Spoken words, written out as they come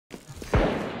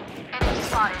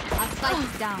Our spike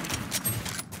is down.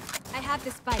 I have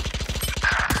the spike.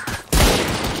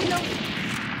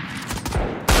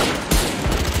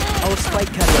 Our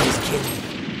spike carrier is killed.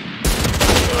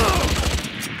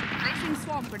 Placing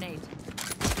swarm grenade.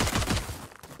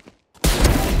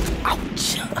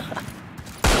 Ouch!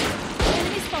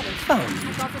 Enemy spotted. Found.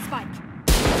 I got the spike.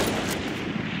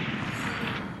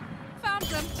 Found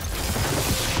them.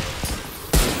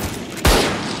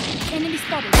 Enemy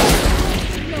spotted.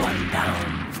 One down.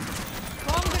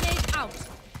 Swarm grenade out.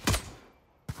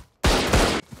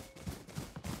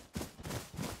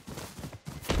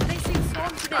 Placing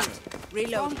swarm grenade.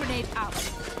 Reload. Swarm grenade out.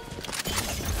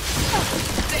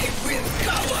 They will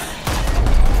cover.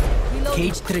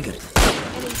 Reloading. Cage triggered.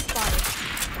 Enemy spotted.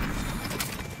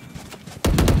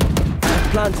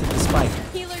 Planted the spike.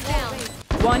 Healer down.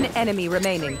 One enemy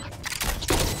remaining.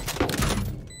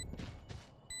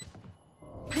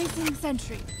 Placing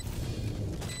sentry.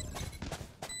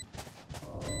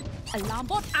 Alarm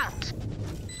bot out.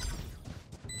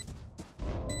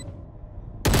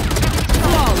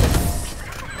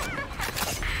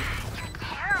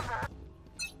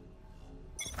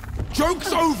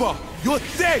 Joke's over! You're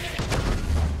dead!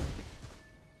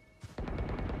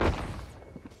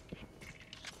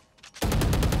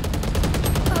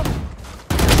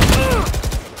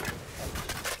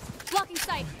 Blocking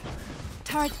sight.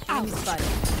 Turret out.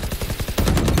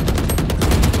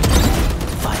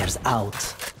 Fire's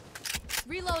out.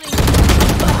 Reloading.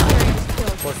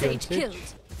 Fourth Sage and killed.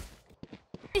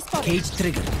 Spotted. Cage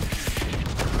triggered.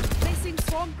 Placing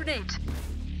swarm grenade.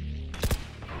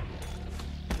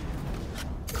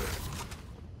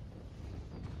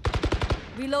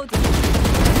 Reloading.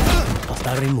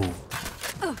 Hostile remove.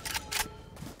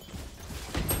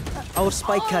 Our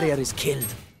spike carrier is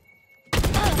killed.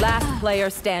 Last player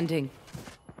standing.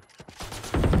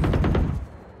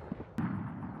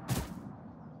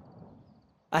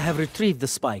 I have retrieved the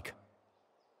spike.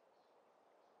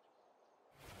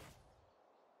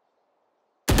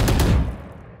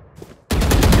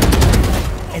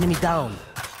 Enemy down.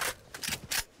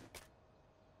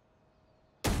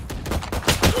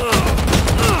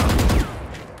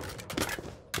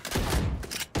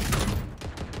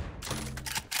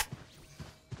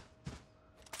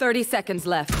 Thirty seconds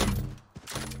left.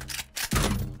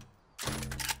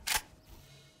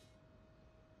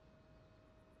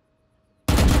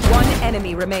 One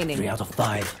enemy remaining. 3 out of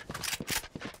 5.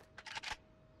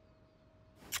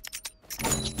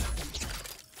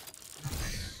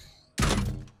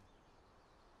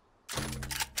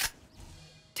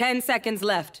 Ten seconds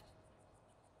left.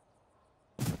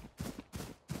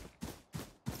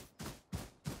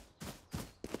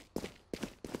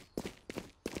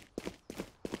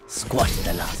 Squash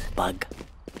the last bug.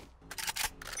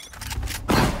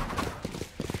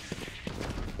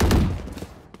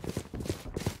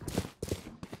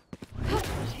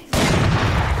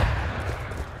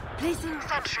 Placing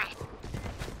sentry.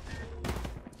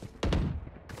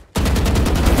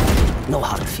 No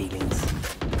hard feelings.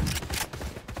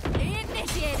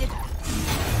 Initiated.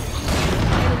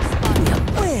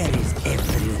 Where is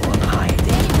everyone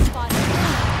hiding?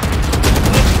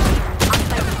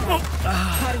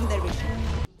 Cutting their vision.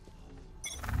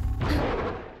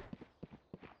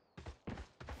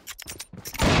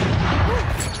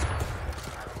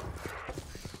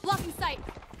 Blocking sight.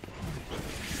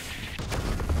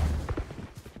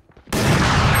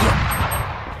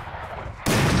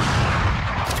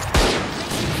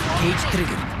 Cage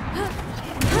triggered.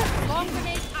 Bomb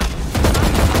grenade out.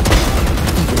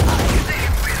 Evil eye.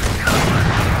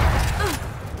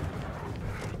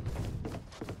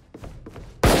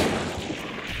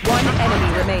 One enemy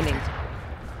remaining.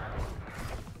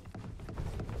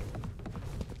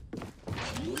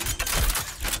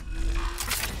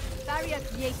 Barrier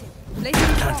created.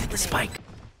 Placing Planted the spike.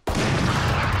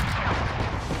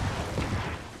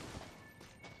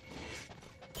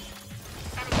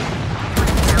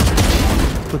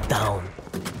 Put down.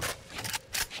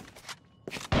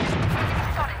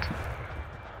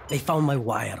 They found my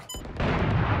wire.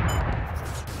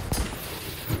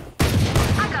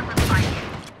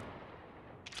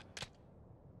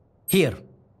 Here.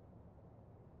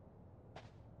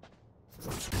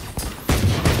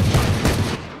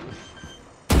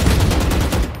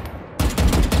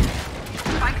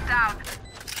 Spike down.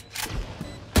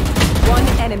 one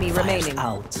enemy Fire's remaining.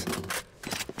 out.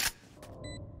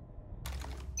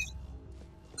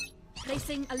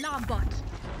 Placing alarm bot.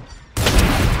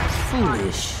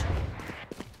 Foolish.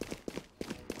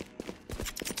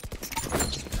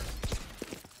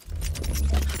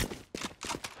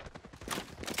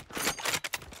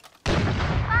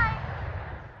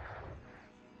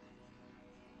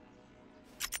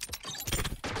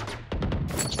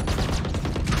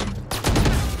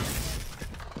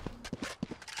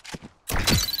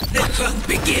 hunt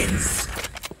begins.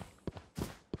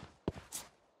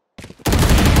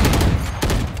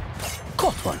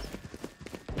 Caught one.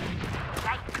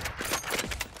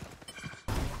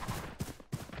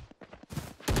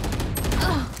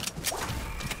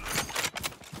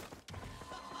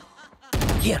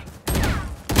 Here.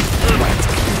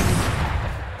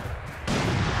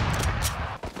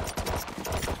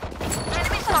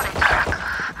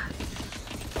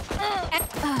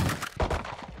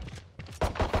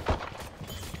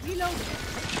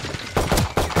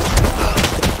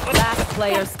 Last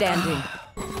player standing.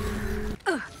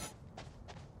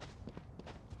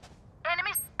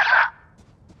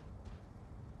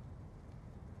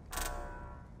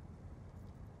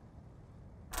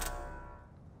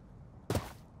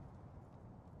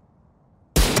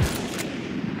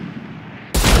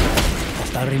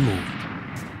 Hostile removed.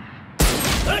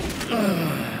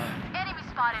 Enemy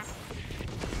spotted.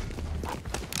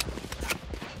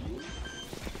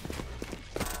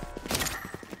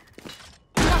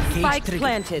 Cage Spike triggered.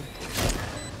 planted.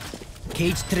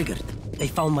 Cage triggered. They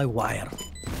found my wire.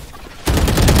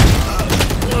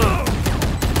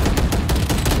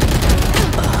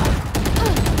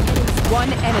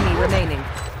 One enemy remaining.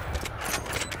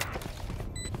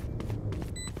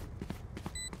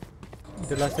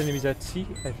 The last enemy is at C.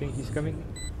 I think he's coming.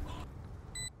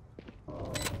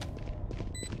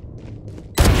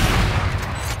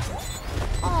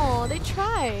 Oh, they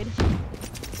tried.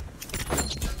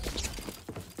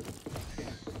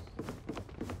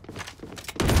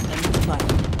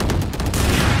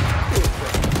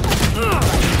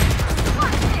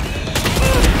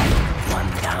 One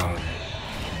down.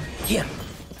 Here.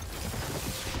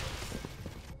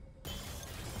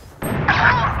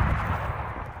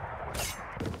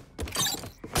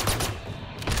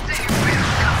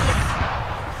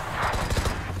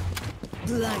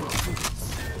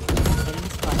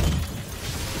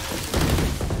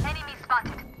 Enemy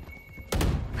spotted.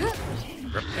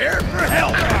 Prepare for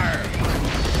hellfire.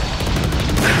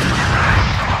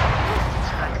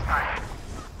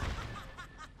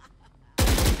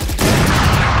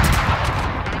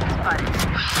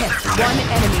 One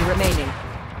enemy remaining.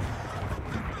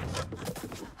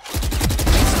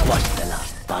 Squash the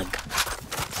last bug.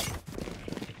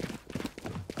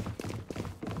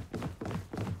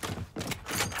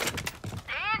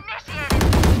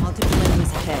 Multiple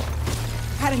enemies ahead.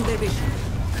 Cutting their vision.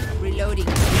 Reloading.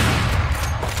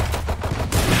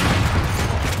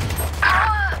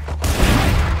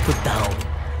 Put down.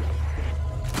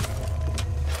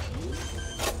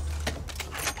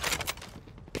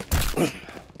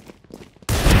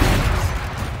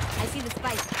 I see the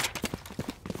spike.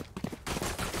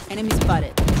 Enemy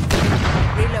spotted.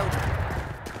 Reload.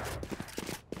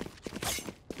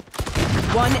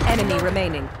 One enemy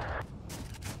remaining.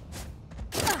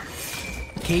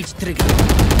 Cage triggered.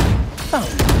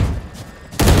 Found.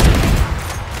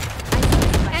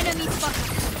 Enemy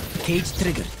spotted. Cage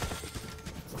triggered.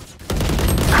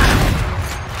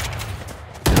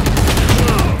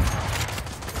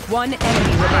 One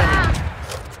enemy remaining.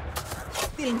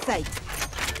 Still in sight.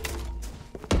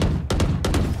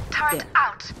 Turned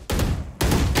out.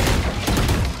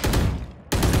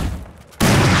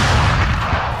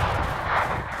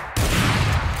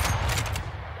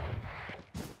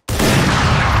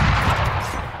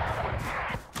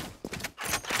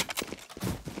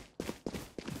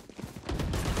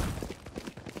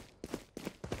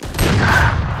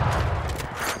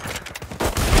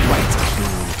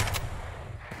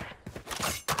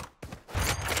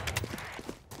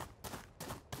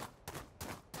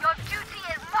 Your duty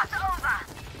is not over.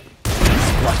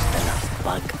 Squash the last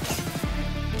bug.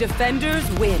 Defenders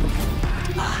win.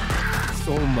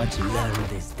 So much learned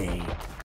this day.